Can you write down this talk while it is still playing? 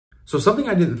So something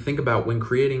I didn't think about when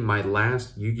creating my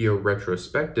last Yu-Gi-Oh!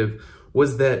 Retrospective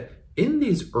was that in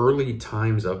these early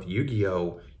times of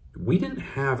Yu-Gi-Oh!, we didn't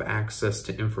have access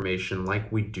to information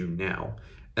like we do now.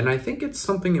 And I think it's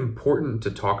something important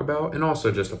to talk about, and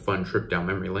also just a fun trip down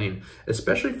memory lane,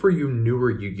 especially for you newer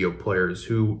Yu-Gi-Oh! Players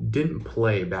who didn't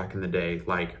play back in the day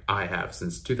like I have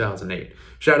since 2008.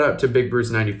 Shout out to Big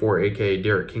Bruce94, aka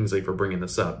Derek Kingsley, for bringing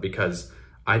this up, because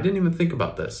I didn't even think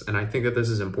about this, and I think that this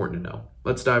is important to know.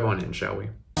 Let's dive on in, shall we?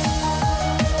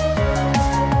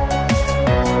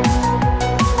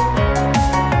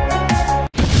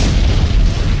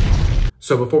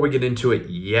 So before we get into it,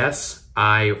 yes,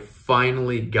 I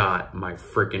finally got my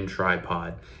freaking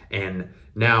tripod. And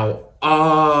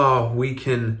now, we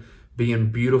can be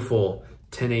in beautiful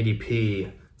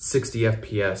 1080p, 60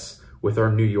 FPS with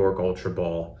our New York Ultra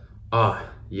Ball.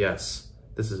 Yes,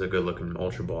 this is a good looking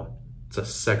Ultra Ball. It's a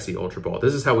sexy Ultra Ball.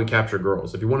 This is how we capture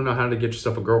girls. If you want to know how to get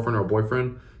yourself a girlfriend or a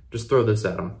boyfriend, just throw this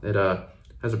at them. It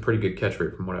has a pretty good catch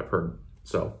rate from what I've heard.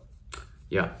 So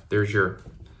yeah, there's your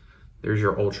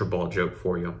Ultra Ball joke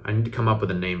for you. I need to come up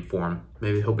with a name for him.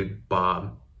 Maybe he'll be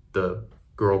Bob, the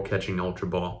girl catching Ultra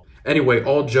Ball. Anyway,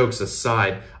 all jokes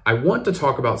aside, I want to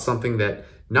talk about something that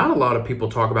not a lot of people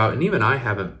talk about, and even I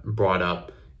haven't brought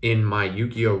up in my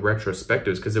Yu-Gi-Oh!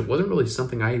 Retrospectives, because it wasn't really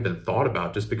something I even thought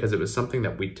about, just because it was something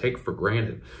that we take for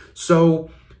granted.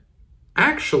 So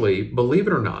actually, believe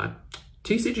it or not,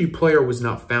 TCG Player was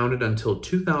not founded until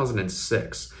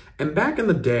 2006. And back in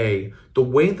the day, the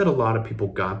way that a lot of people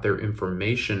got their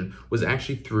information was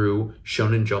actually through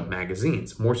Shonen Jump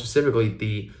magazines, more specifically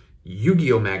the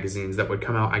Yu-Gi-Oh! Magazines that would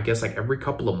come out, I guess, like every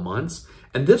couple of months.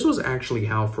 And this was actually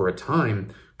how, for a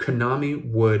time,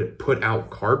 Konami would put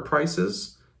out card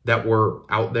prices that were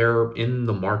out there in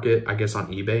the market, I guess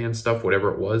on eBay and stuff,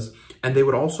 whatever it was. And they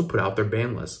would also put out their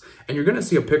ban lists. And you're gonna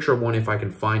see a picture of one if I can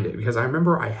find it, because I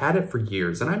remember I had it for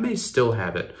years, and I may still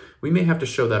have it. We may have to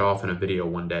show that off in a video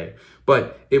one day.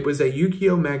 But it was a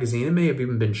Yu-Gi-Oh! Magazine. It may have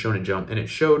even been Shonen Jump, and it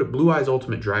showed Blue Eyes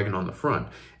Ultimate Dragon on the front.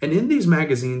 And in these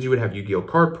magazines, you would have Yu-Gi-Oh!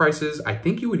 Card prices. I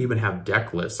think you would even have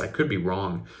deck lists. I could be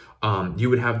wrong.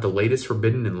 You would have the latest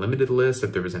Forbidden and Limited list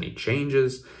if there was any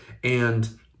changes. And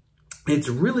it's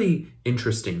really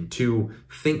interesting to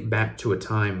think back to a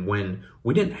time when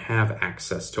we didn't have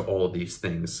access to all of these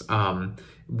things.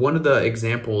 One of the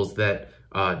examples that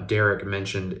Derek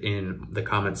mentioned in the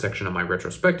comment section of my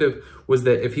retrospective was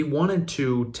that if he wanted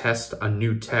to test a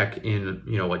new tech in,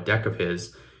 a deck of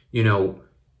his,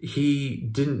 he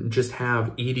didn't just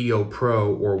have EDO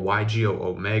Pro or YGO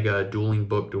Omega, Dueling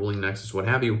Book, Dueling Nexus, what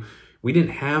have you. We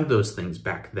didn't have those things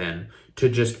back then to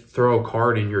just throw a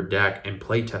card in your deck and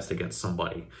play test against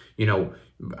somebody.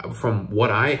 From what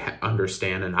I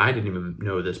understand, and I didn't even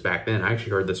know this back then, I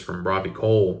actually heard this from Robbie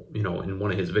Cole, in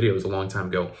one of his videos a long time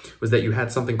ago, was that you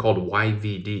had something called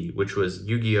YVD, which was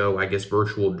Yu-Gi-Oh! I guess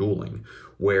Virtual Dueling,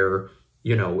 where,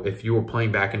 if you were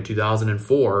playing back in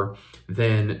 2004,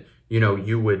 then,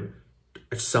 you would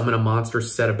summon a monster,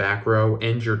 set a back row,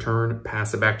 end your turn,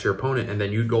 pass it back to your opponent, and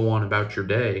then you'd go on about your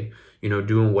day,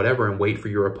 doing whatever and wait for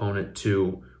your opponent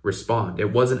to respond.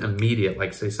 It wasn't immediate,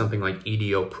 like say something like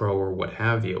EDO Pro or what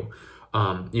have you.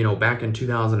 Back in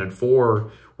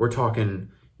 2004, we're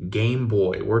talking Game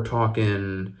Boy, we're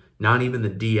talking not even the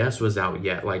DS was out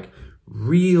yet, like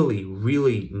really,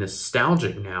 really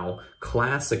nostalgic now,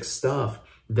 classic stuff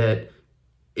that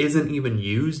isn't even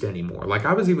used anymore. Like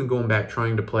I was even going back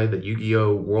trying to play the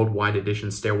Yu-Gi-Oh! Worldwide Edition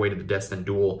Stairway to the Destined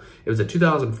Duel. It was a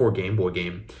 2004 Game Boy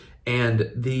game,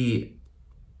 and the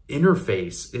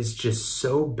interface is just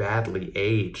so badly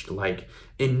aged. Like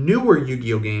in newer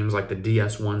Yu-Gi-Oh! Games, like the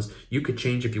DS ones, you could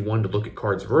change if you wanted to look at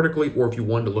cards vertically or if you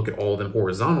wanted to look at all of them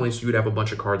horizontally, so you would have a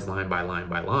bunch of cards line by line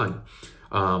by line.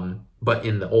 But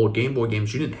in the old Game Boy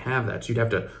games, you didn't have that, so you'd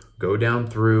have to go down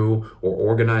through or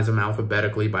organize them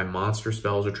alphabetically by monster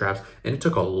spells or traps, and it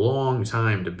took a long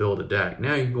time to build a deck.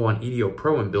 Now you can go on EDO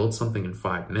Pro and build something in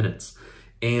 5 minutes.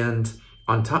 And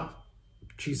on top,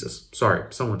 Jesus, sorry,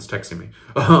 someone's texting me.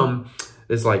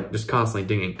 It's like just constantly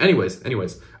dinging. Anyways, you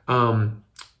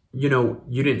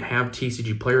didn't have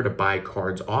TCG Player to buy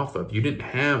cards off of. You didn't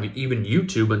have even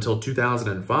YouTube until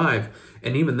 2005,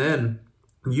 and even then,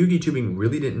 Yu-Gi-Tubing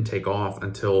really didn't take off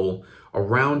until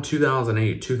around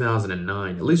 2008,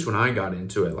 2009, at least when I got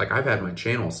into it. Like I've had my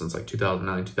channel since like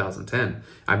 2009, 2010.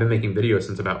 I've been making videos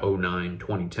since about 09,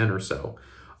 2010 or so.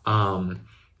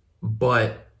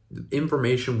 But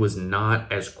information was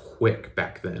not as quick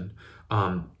back then.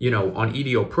 On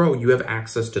EDO Pro, you have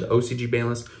access to the OCG ban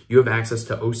list. You have access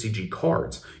to OCG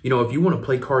cards. If you want to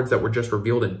play cards that were just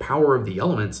revealed in Power of the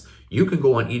Elements, you can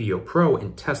go on EDO Pro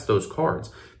and test those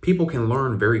cards. People can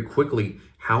learn very quickly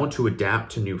how to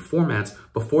adapt to new formats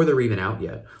before they're even out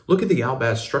yet. Look at the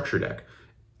Albaz structure deck.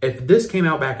 If this came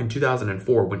out back in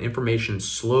 2004 when information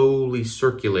slowly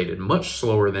circulated, much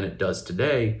slower than it does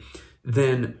today,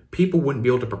 then people wouldn't be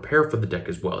able to prepare for the deck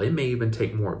as well. It may even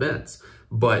take more events.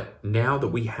 But now that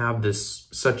we have this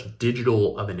such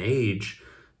digital of an age,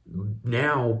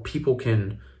 now people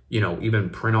can, even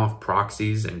print off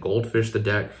proxies and goldfish the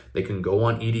deck. They can go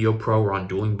on Yugioh Pro or on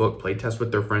Dueling Book, play test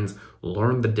with their friends,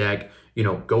 learn the deck,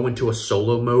 go into a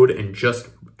solo mode and just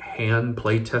hand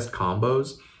play test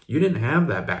combos. You didn't have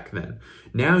that back then.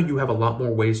 Now you have a lot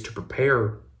more ways to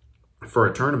prepare for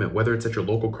a tournament, whether it's at your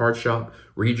local card shop,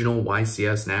 regional,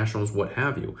 YCS, nationals, what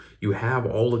have you. You have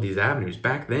all of these avenues.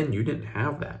 Back then, you didn't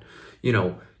have that.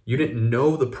 You didn't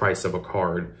know the price of a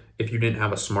card if you didn't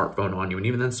have a smartphone on you. And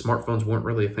even then, smartphones weren't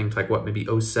really a thing till like what, maybe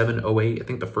 07, 08? I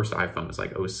think the first iPhone was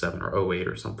like 07 or 08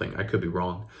 or something. I could be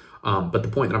wrong. But the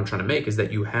point that I'm trying to make is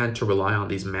that you had to rely on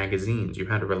these magazines. You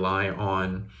had to rely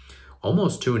on,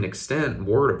 almost to an extent,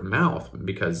 word of mouth,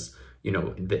 because,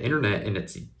 the internet in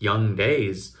its young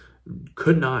days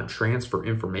could not transfer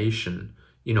information,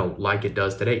 like it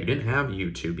does today. You didn't have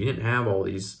YouTube. You didn't have all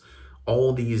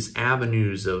these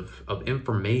avenues of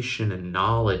information and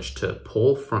knowledge to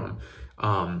pull from.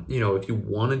 If you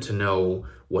wanted to know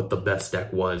what the best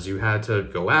deck was, you had to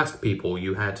go ask people.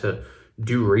 You had to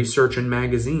do research in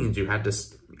magazines. You had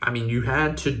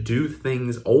to do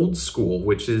things old school,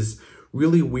 which is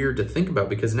really weird to think about,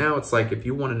 because now it's like, if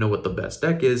you want to know what the best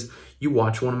deck is, you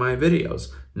watch one of my videos,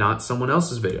 not someone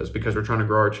else's videos, because we're trying to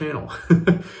grow our channel.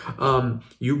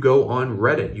 You go on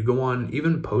Reddit, you go on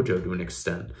even Pojo to an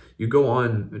extent, you go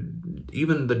on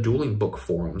even the Dueling Book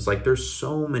forums. Like, there's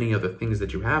so many other things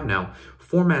that you have now.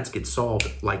 Formats get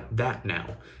solved like that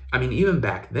now. I mean, even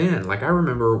back then, like I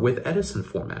remember with Edison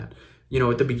format,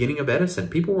 at the beginning of Edison,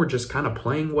 people were just kind of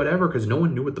playing whatever because no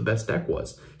one knew what the best deck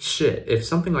was. Shit, if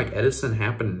something like Edison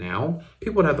happened now,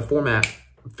 people would have the format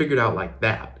figured out like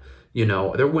that.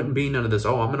 There wouldn't be none of this,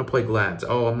 oh, I'm going to play Glads.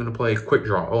 Oh, I'm going to play Quick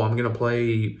Draw. Oh, I'm going to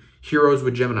play Heroes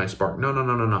with Gemini Spark.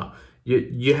 No.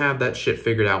 You have that shit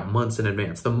figured out months in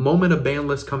advance. The moment a ban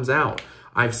list comes out,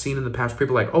 I've seen in the past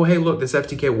people like, oh, hey, look, this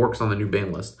FTK works on the new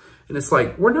ban list. And it's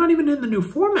like, we're not even in the new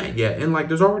format yet. And like,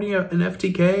 there's already an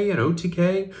FTK, an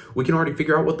OTK. We can already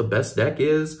figure out what the best deck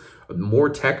is. More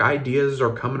tech ideas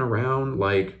are coming around.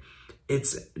 Like,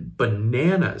 it's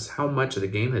bananas how much of the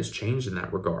game has changed in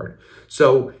that regard.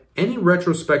 So any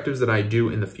retrospectives that I do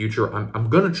in the future, I'm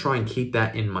going to try and keep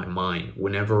that in my mind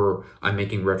whenever I'm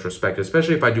making retrospectives,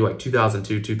 especially if I do like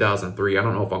 2002, 2003. I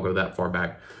don't know if I'll go that far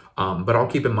back. But I'll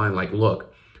keep in mind, like,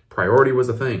 look, priority was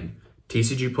a thing.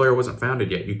 TCG Player wasn't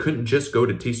founded yet. You couldn't just go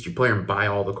to TCG Player and buy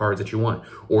all the cards that you want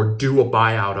or do a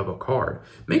buyout of a card.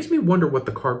 Makes me wonder what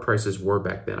the card prices were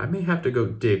back then. I may have to go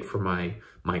dig for my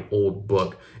old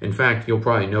book. In fact, you'll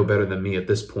probably know better than me at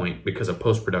this point because of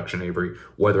post-production, Avery,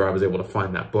 whether I was able to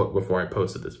find that book before I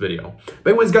posted this video.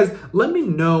 But anyways, guys, let me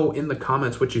know in the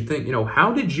comments what you think.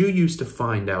 How did you used to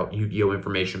find out Yu-Gi-Oh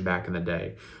information back in the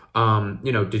day?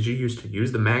 Did you used to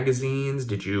use the magazines?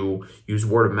 Did you use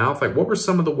word of mouth? Like, what were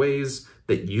some of the ways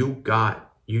that you got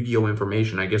Yu-Gi-Oh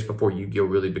information, I guess, before Yu-Gi-Oh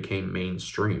really became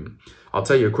mainstream? I'll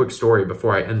tell you a quick story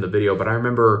before I end the video, but I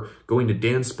remember going to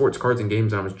Dan's Sports Cards and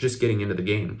Games, and I was just getting into the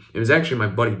game. It was actually my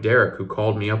buddy Derek who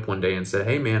called me up one day and said,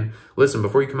 hey man, listen,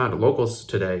 before you come out to locals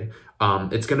today,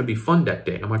 it's going to be Fun Deck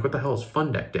Day. And I'm like, what the hell is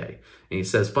Fun Deck Day? And he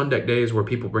says Fun Deck Day is where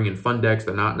people bring in fun decks.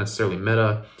 They're not necessarily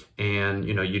meta, and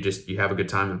you have a good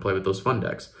time and play with those fun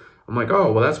decks. I'm like,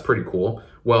 oh, well, that's pretty cool.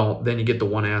 Well, then you get the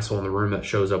one asshole in the room that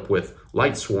shows up with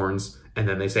Light Sworns, and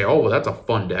then they say, oh, well, that's a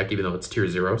fun deck, even though it's tier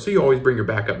 0. So you always bring your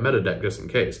backup meta deck just in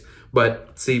case.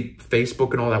 But see,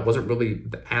 Facebook and all that wasn't really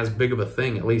as big of a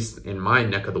thing, at least in my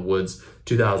neck of the woods.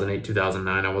 2008,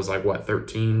 2009, I was like, what,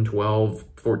 13, 12,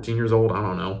 14 years old? I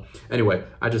don't know. Anyway,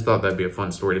 I just thought that'd be a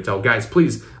fun story to tell. Guys,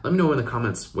 please let me know in the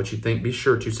comments what you think. Be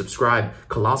sure to subscribe.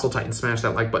 Colossal Titan, smash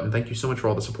that like button. Thank you so much for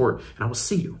all the support, and I will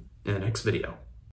see you in the next video.